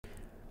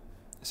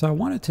So I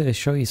wanted to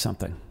show you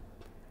something.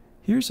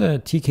 Here's a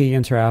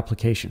Tkinter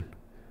application.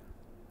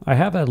 I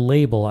have a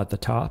label at the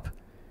top,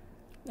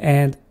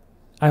 and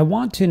I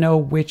want to know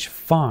which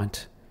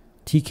font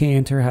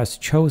Tkinter has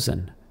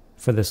chosen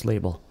for this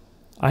label.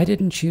 I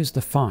didn't choose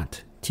the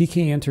font.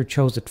 Tkinter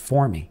chose it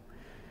for me.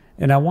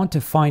 And I want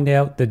to find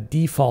out the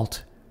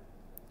default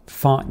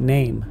font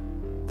name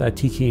that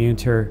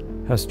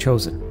Tkinter has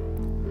chosen.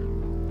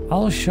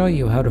 I'll show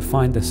you how to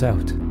find this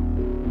out.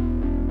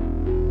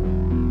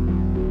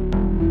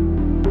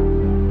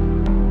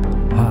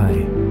 Hi,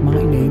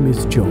 my name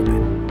is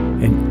Jobin,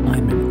 and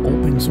I'm an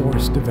open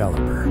source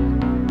developer.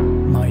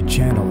 My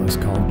channel is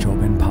called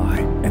Jobin Pi,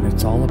 and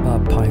it's all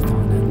about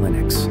Python and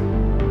Linux.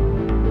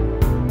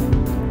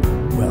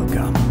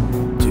 Welcome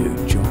to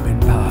Jobin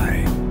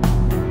Pi.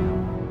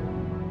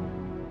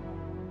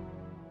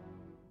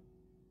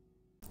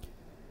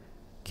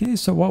 Okay,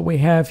 so what we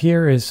have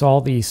here is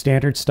all the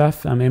standard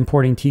stuff. I'm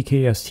importing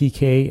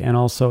TKSTK and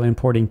also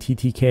importing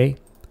TTK.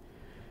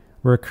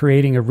 We're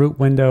creating a root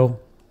window,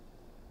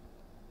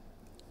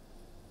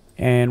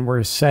 and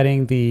we're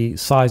setting the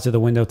size of the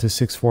window to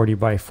 640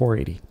 by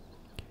 480.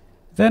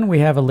 Then we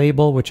have a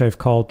label, which I've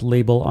called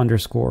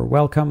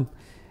label_welcome,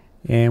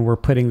 and we're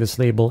putting this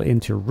label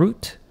into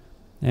root,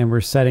 and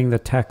we're setting the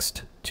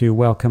text to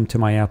welcome to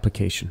my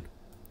application.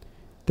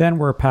 Then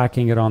we're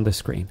packing it on the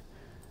screen.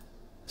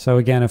 So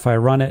again, if I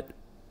run it,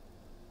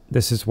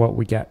 this is what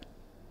we get.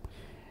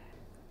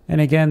 And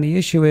again, the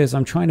issue is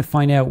I'm trying to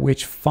find out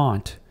which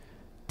font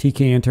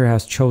Tkinter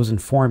has chosen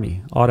for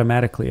me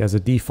automatically as a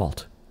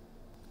default.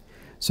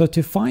 So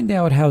to find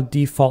out how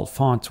default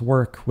fonts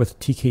work with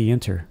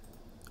Tkinter,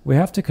 we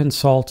have to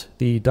consult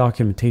the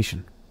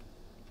documentation.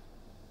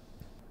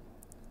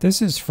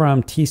 This is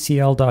from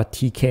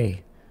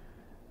tcl.tk,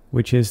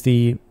 which is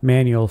the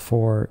manual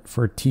for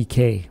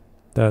TK,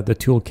 the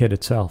toolkit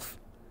itself.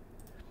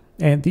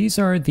 And these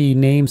are the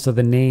names of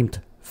the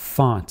named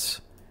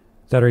fonts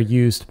that are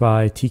used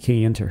by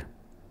Tkinter.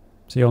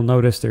 So you'll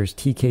notice there's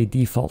TK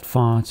default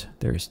font,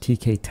 there's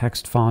TK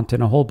text font,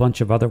 and a whole bunch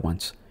of other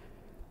ones.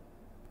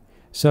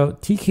 So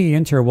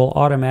Tkinter will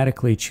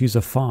automatically choose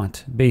a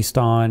font based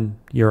on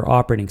your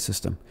operating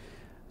system.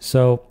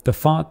 So the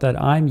font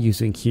that I'm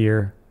using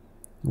here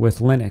with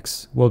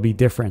Linux will be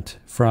different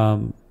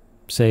from,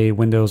 say,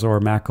 Windows or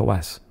Mac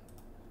OS.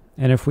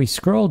 And if we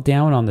scroll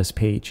down on this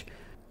page,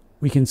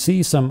 we can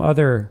see some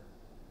other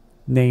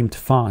named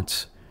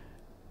fonts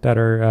that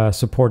are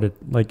supported.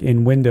 Like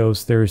in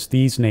Windows, there's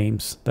these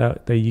names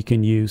that you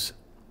can use.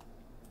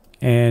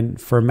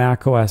 And for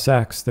Mac OS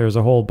X, there's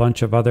a whole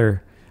bunch of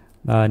other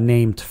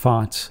named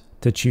fonts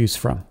to choose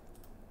from.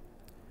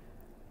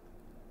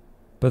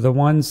 But the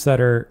ones that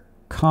are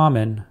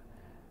common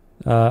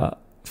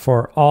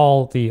for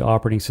all the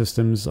operating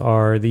systems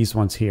are these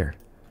ones here,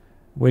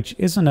 which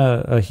isn't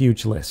a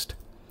huge list.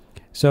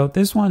 So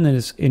this one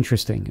is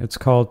interesting. It's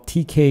called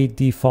TK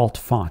default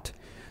font.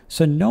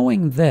 So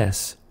knowing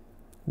this,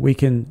 we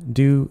can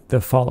do the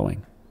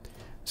following.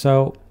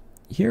 So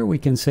here we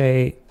can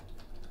say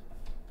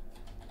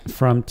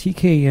from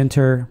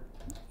Tkinter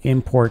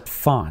import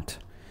font.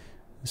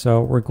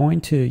 So we're going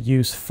to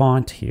use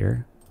font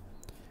here.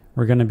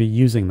 We're going to be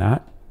using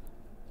that.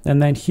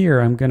 And then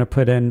here I'm going to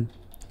put in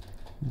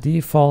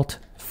default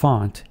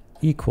font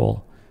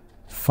equal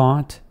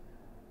font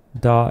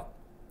dot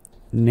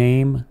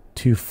name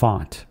to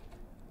font.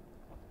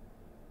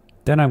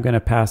 Then I'm going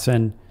to pass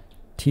in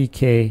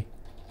TK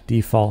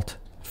default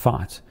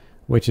font,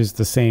 which is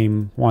the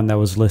same one that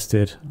was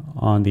listed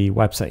on the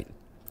website.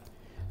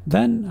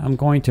 Then I'm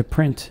going to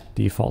print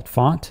default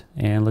font,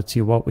 and let's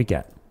see what we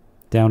get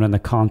down in the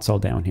console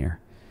down here.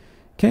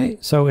 Okay,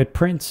 so it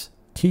prints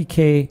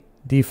TK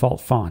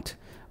default font.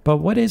 But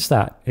what is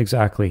that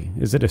exactly?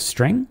 Is it a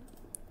string?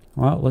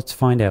 Well, let's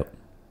find out.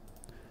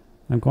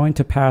 I'm going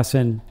to pass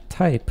in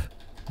type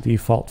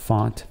default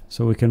font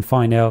so we can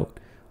find out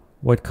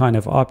what kind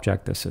of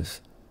object this is.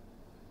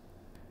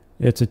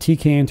 It's a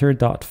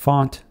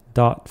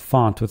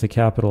tkinter.font.font with a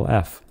capital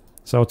F.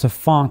 So it's a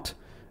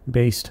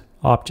font-based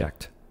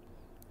object.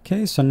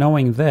 Okay, so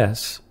knowing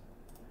this,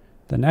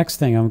 the next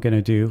thing I'm going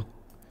to do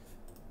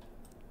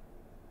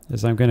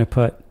is I'm going to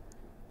put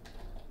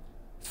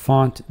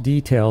font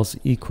details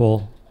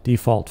equal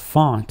default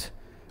font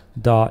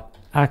dot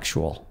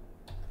actual,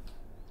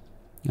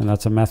 and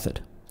that's a method.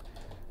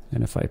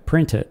 And if I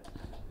print it,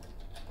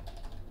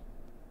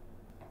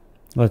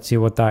 let's see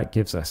what that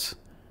gives us.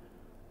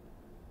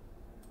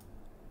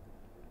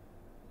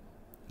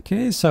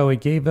 Okay, so it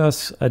gave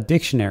us a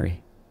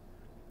dictionary.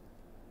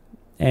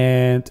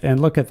 And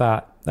look at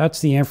that.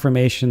 That's the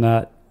information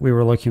that we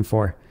were looking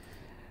for.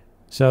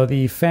 So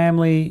the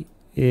family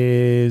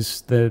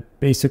is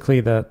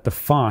basically the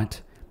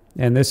font,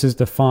 and this is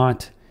the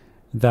font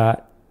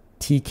that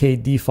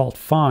TK default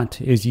font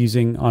is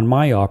using on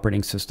my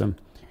operating system.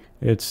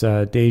 It's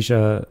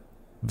Deja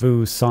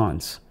Vu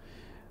Sans.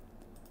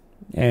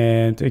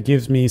 And it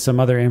gives me some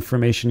other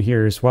information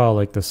here as well,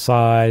 like the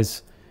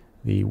size,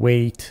 the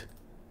weight,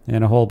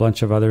 and a whole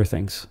bunch of other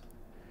things.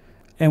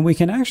 And we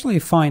can actually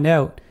find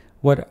out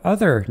what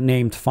other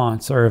named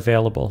fonts are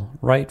available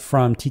right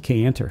from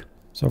Tkinter.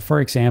 So for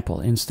example,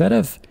 instead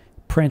of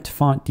print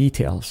font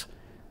details,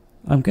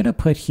 I'm going to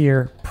put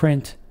here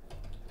print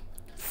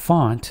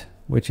font,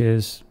 which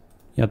is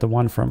the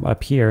one from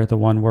up here, the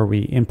one where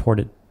we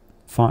imported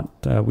font.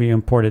 We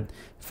imported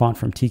font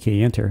from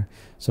Tkinter.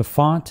 So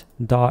font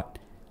dot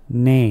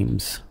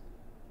names.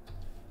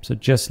 So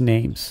just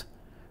names,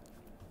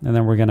 and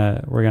then we're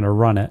gonna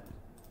run it,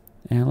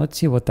 and let's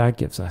see what that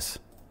gives us.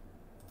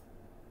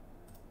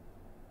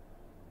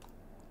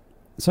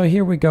 So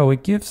here we go.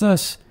 It gives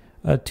us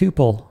a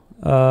tuple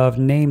of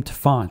named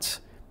fonts,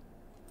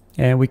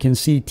 and we can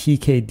see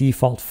TK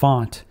default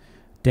font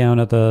down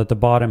at the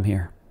bottom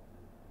here.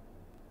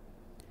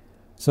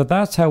 So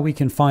that's how we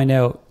can find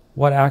out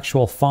what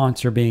actual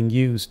fonts are being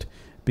used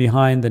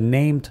behind the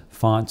named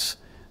fonts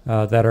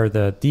that are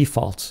the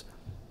defaults.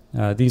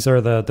 These are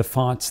the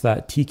fonts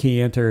that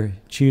Tkinter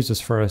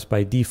chooses for us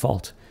by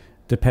default,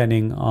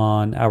 depending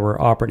on our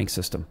operating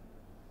system.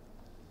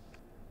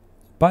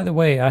 By the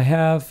way, I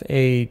have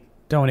a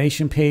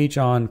donation page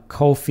on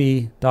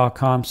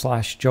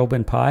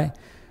ko-fi.com/JobinPie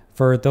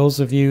for those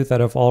of you that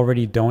have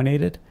already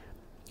donated.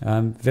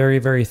 I'm very,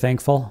 very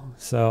thankful,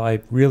 so I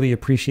really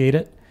appreciate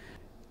it.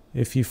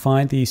 If you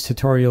find these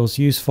tutorials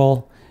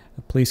useful,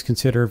 please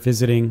consider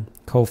visiting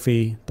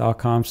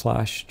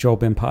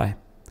ko-fi.com/JobinPie.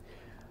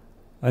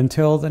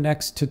 Until the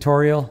next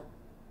tutorial,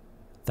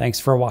 thanks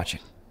for watching.